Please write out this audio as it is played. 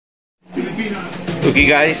Okay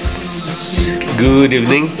guys, good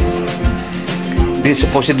evening. This is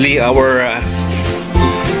supposedly our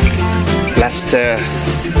last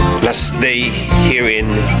day here in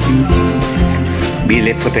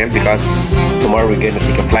Bayleaf Hotel, because tomorrow we're gonna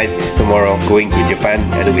take a flight tomorrow going to Japan,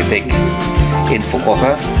 and we take in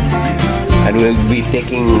Fukuoka, and we'll be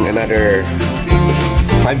taking another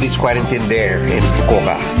 5 days quarantine there in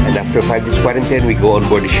Fukuoka, and after 5 days quarantine we go on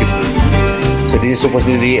board the ship. So this is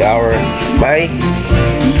supposedly my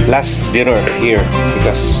last dinner here,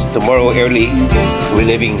 because tomorrow early we're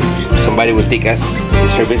leaving. Somebody will take us, the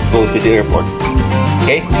service, go to the airport.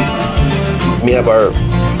 Okay, we have our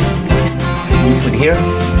food here.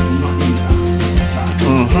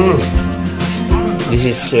 This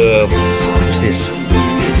is what's this?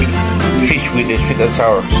 Fish with the sweet and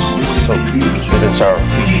sour, so sweet and sour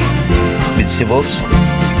fish, vegetables,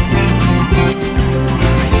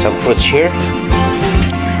 some fruits here,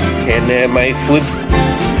 and my food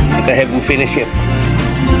that I haven't finished yet,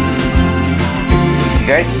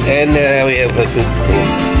 guys. And we have to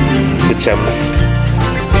put some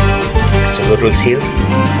noodles here.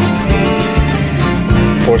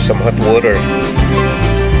 Pour some hot water.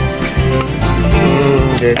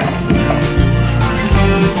 Then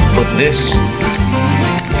put this.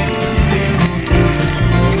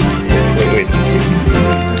 Wait.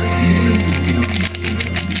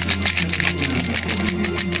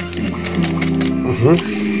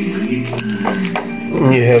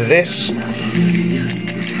 You have this,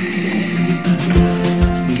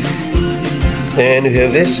 and you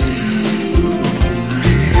have this.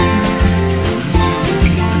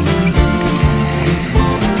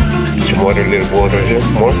 Some water, little water here,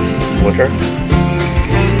 more water.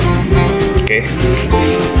 Okay,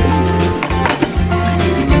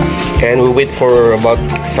 and we wait for about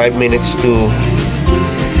 5 minutes to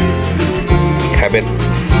have it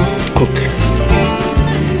cook.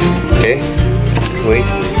 Okay, wait.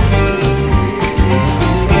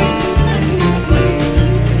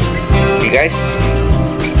 Okay guys,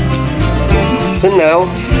 so now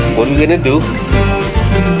what we're gonna do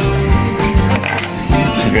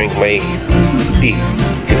is drink my tea.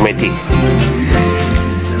 Get my tea.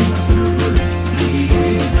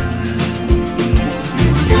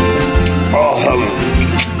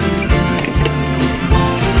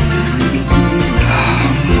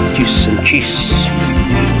 Juice and cheese.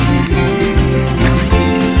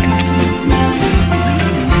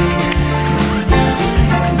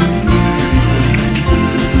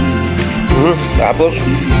 Apples.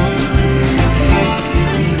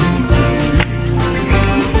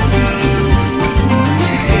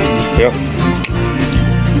 Yeah.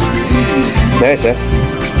 Nice, huh?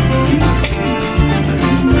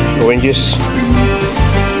 Oranges.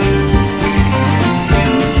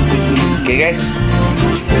 Okay, guys.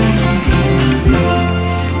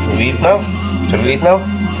 We eat now. Shall we eat now?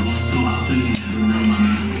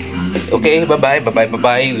 Okay, bye-bye. We're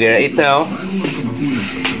gonna eat now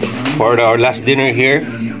for our last dinner here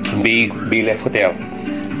in Bayleaf Hotel.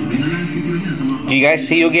 Okay guys,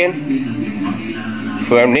 see you again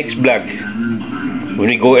for our next vlog when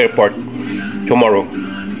we go airport tomorrow.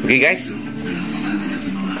 Okay guys?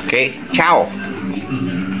 Okay, ciao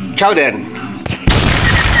then.